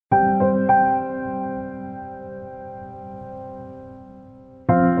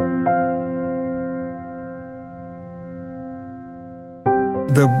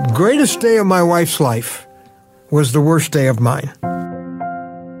The greatest day of my wife's life was the worst day of mine.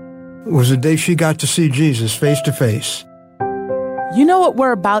 It was the day she got to see Jesus face to face. You know what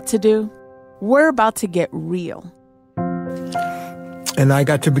we're about to do? We're about to get real. And I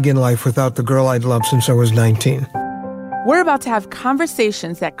got to begin life without the girl I'd loved since I was 19. We're about to have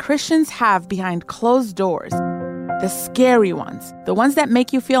conversations that Christians have behind closed doors. The scary ones, the ones that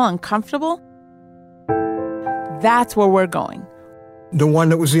make you feel uncomfortable. That's where we're going. The one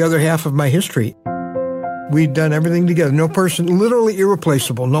that was the other half of my history. We'd done everything together. No person, literally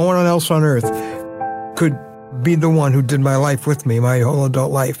irreplaceable. No one else on earth could be the one who did my life with me, my whole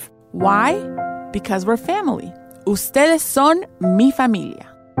adult life. Why? Because we're family. Ustedes son mi familia.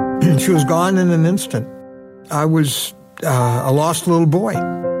 She was gone in an instant. I was a lost little boy.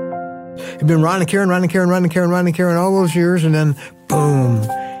 I'd been Ron and Karen all those years, and then, boom,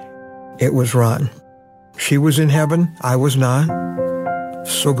 it was Ron. She was in heaven. I was not.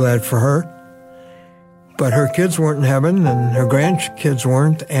 So glad for her. But her kids weren't in heaven, and her grandkids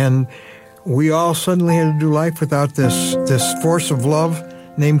weren't, and we all suddenly had to do life without this force of love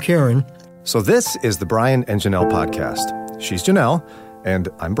named Karen. So this is the Brian and Janelle podcast. She's Janelle, and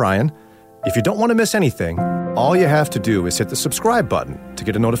I'm Brian. If you don't want to miss anything, all you have to do is hit the subscribe button to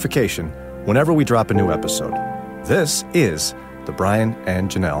get a notification whenever we drop a new episode. This is the Brian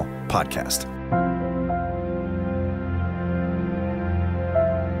and Janelle podcast.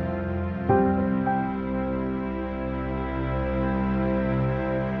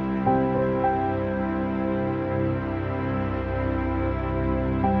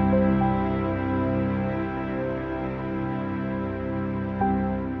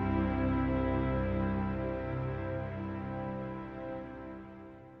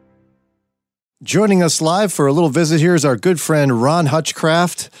 Joining us live for a little visit here is our good friend Ron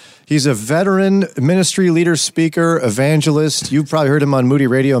Hutchcraft. He's a veteran ministry leader, speaker, evangelist. You've probably heard him on Moody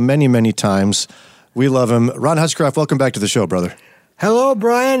Radio many, many times. We love him. Ron Hutchcraft, welcome back to the show, brother. Hello,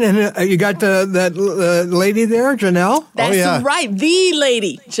 Brian, and you got that lady there, Janelle? That's right, the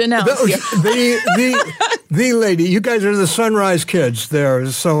lady, Janelle. The lady. You guys are the Sunrise kids there,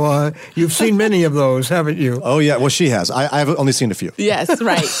 so you've seen many of those, haven't you? Oh, yeah, well, she has. I've only seen a few. Yes,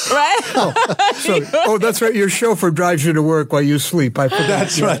 right. That's right. Your chauffeur drives you to work while you sleep. I forgot.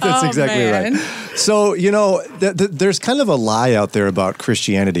 That's right. That's exactly man. right. So, there's kind of a lie out there about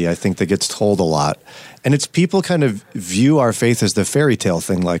Christianity, I think, that gets told a lot. And it's people kind of view our faith as the fairy tale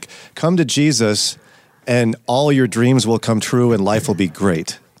thing, like come to Jesus and all your dreams will come true and life will be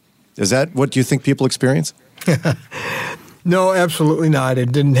great. Is that what you think people experience? No, absolutely not.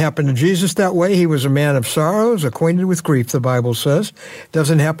 It didn't happen to Jesus that way. He was a man of sorrows, acquainted with grief, the Bible says. It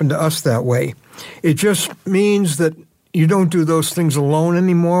doesn't happen to us that way. It just means that you don't do those things alone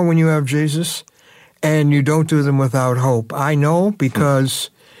anymore when you have Jesus, and you don't do them without hope. I know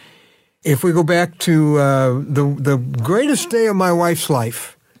because if we go back to the greatest day of my wife's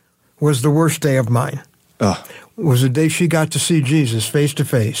life was the worst day of mine. It was the day she got to see Jesus face to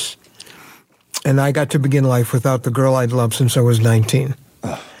face. And I got to begin life without the girl I'd loved since I was 19.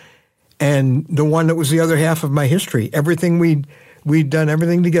 And the one that was the other half of my history. Everything we'd done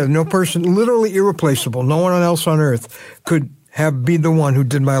everything together. No person, literally irreplaceable. No one else on earth could be the one who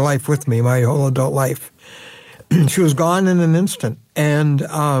did my life with me, my whole adult life. She was gone in an instant. And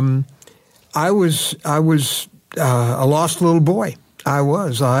I was a lost little boy. I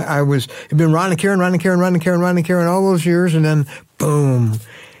was. It'd been Ron and Karen all those years, and then boom,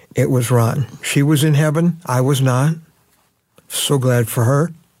 it was Ron. She was in heaven. I was not. So glad for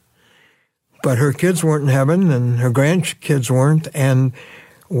her. But her kids weren't in heaven, and her grandkids weren't, and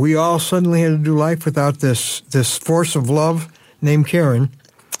we all suddenly had to do life without this force of love named Karen.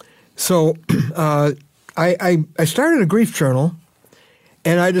 So I started a grief journal.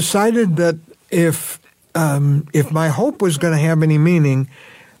 And I decided that if my hope was going to have any meaning,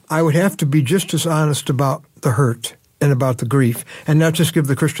 I would have to be just as honest about the hurt and about the grief, and not just give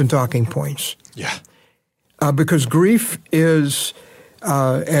the Christian talking points. Yeah. Because grief is,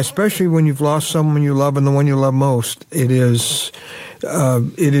 especially when you've lost someone you love and the one you love most, it is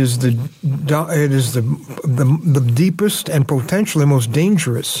the deepest and potentially most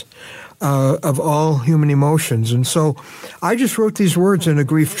dangerous of all human emotions. And so I just wrote these words in a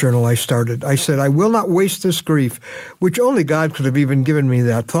grief journal I started. I said, I will not waste this grief, which only God could have even given me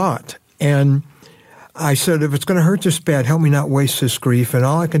that thought. And I said, if it's going to hurt this bad, help me not waste this grief. And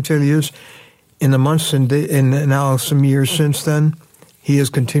all I can tell you is, in the months and now some years since then, He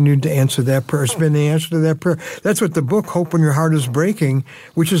has continued to answer that prayer. It's been the answer to that prayer. That's what the book, Hope When Your Heart Is Breaking,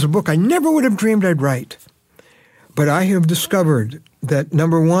 which is a book I never would have dreamed I'd write. But I have discovered that,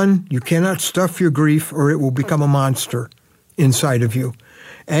 number one, you cannot stuff your grief or it will become a monster inside of you.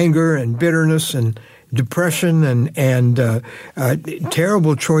 anger and bitterness and depression and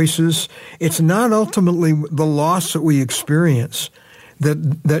terrible choices. It's not ultimately the loss that we experience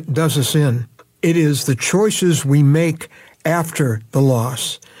that does us in. It is the choices we make after the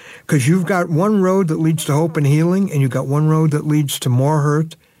loss. Because you've got one road that leads to hope and healing, and you've got one road that leads to more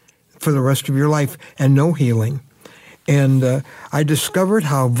hurt for the rest of your life and no healing. And I discovered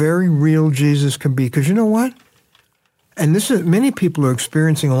how very real Jesus can be. Because you know what? And this is, many people are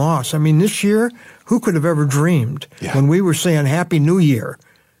experiencing loss. I mean, this year, who could have ever dreamed when we were saying Happy New Year?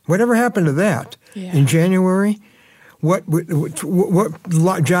 Whatever happened to that in January? What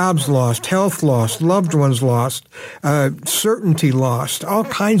jobs lost, health lost, loved ones lost, certainty lost, all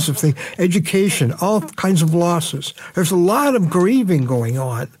kinds of things, education, all kinds of losses. There's a lot of grieving going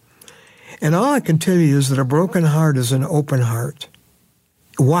on. And all I can tell you is that a broken heart is an open heart,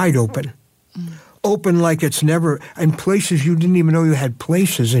 wide open. Open like it's never, in places you didn't even know you had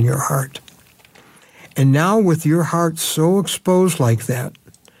places in your heart. And now with your heart so exposed like that,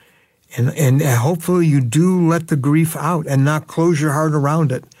 and hopefully you do let the grief out and not close your heart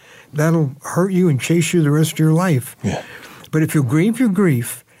around it. That'll hurt you and chase you the rest of your life. Yeah. But if you grieve your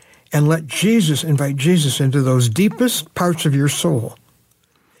grief and let Jesus, invite Jesus into those deepest parts of your soul,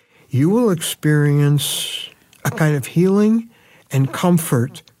 you will experience a kind of healing and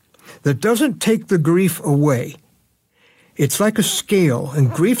comfort that doesn't take the grief away. It's like a scale,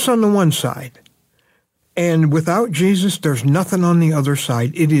 and grief's on the one side. And without Jesus, there's nothing on the other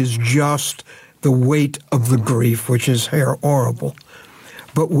side. It is just the weight of the grief, which is horrible.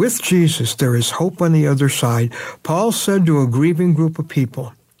 But with Jesus, there is hope on the other side. Paul said to a grieving group of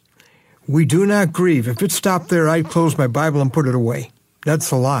people, we do not grieve. If it stopped there, I'd close my Bible and put it away.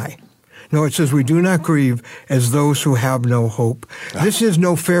 That's a lie. No, it says we do not grieve as those who have no hope. This is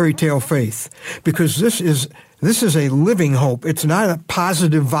no fairy tale faith, because this is a living hope. It's not a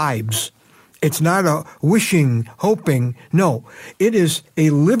positive vibes. It's not a wishing, hoping. No, it is a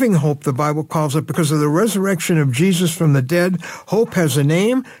living hope, the Bible calls it, because of the resurrection of Jesus from the dead. Hope has a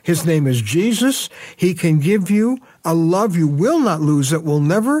name. His name is Jesus. He can give you a love you will not lose, that will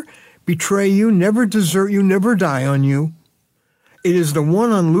never betray you, never desert you, never die on you. It is the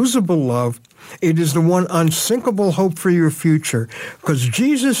one unlosable love. It is the one unsinkable hope for your future, because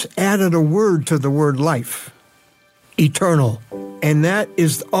Jesus added a word to the word life, eternal. And that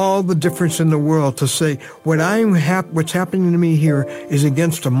is all the difference in the world, to say what's happening to me here is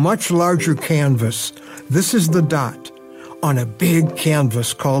against a much larger canvas. This is the dot on a big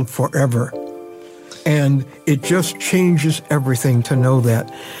canvas called forever. And it just changes everything to know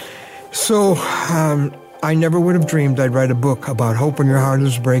that. So I never would have dreamed I'd write a book about hope when your heart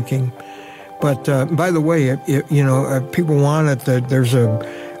is breaking. But by the way, people want it. There's a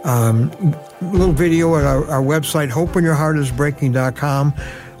little video at our website, hopewhenyourheartisbreaking.com.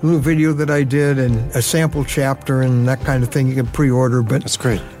 A little video that I did and a sample chapter and that kind of thing you can pre-order. But that's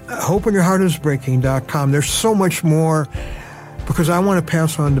great. Hopewhenyourheartisbreaking.com. There's so much more, because I want to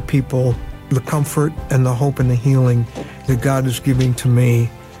pass on to people the comfort and the hope and the healing that God is giving to me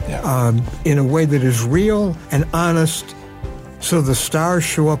in a way that is real and honest, so the stars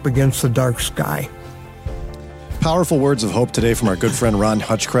show up against the dark sky. Powerful words of hope today from our good friend Ron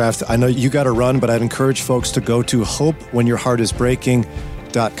Hutchcraft. I know you got to run, but I'd encourage folks to go to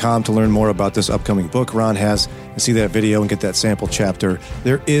hopewhenyourheartisbreaking.com to learn more about this upcoming book Ron has, and see that video and get that sample chapter.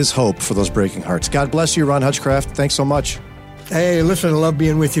 There is hope for those breaking hearts. God bless you, Ron Hutchcraft. Thanks so much. Hey, listen, I love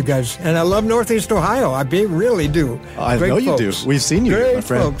being with you guys. And I love Northeast Ohio. I really do. I know you do. We've seen you, Great my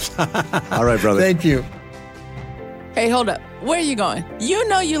friend. Folks. All right, brother. Thank you. Hey, hold up. Where are you going? You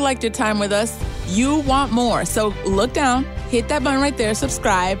know you liked your time with us. You want more. So look down, hit that button right there,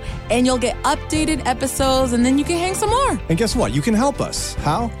 subscribe, and you'll get updated episodes, and then you can hang some more. And guess what? You can help us.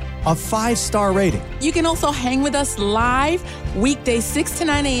 How? A 5-star rating. You can also hang with us live, weekdays 6 to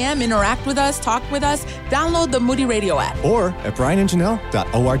 9 a.m., interact with us, talk with us, download the Moody Radio app. Or at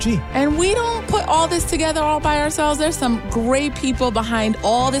brianandjanelle.org. And we don't put all this together all by ourselves. There's some great people behind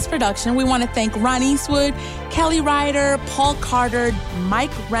all this production. We want to thank Ron Eastwood, Kelly Ryder, Paul Carter,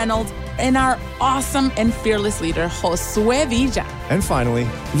 Mike Reynolds, and our awesome and fearless leader, Josue Villa. And finally,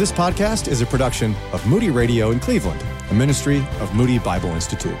 this podcast is a production of Moody Radio in Cleveland, a ministry of Moody Bible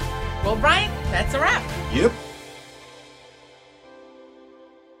Institute. Well, Brian, that's a wrap. Yep.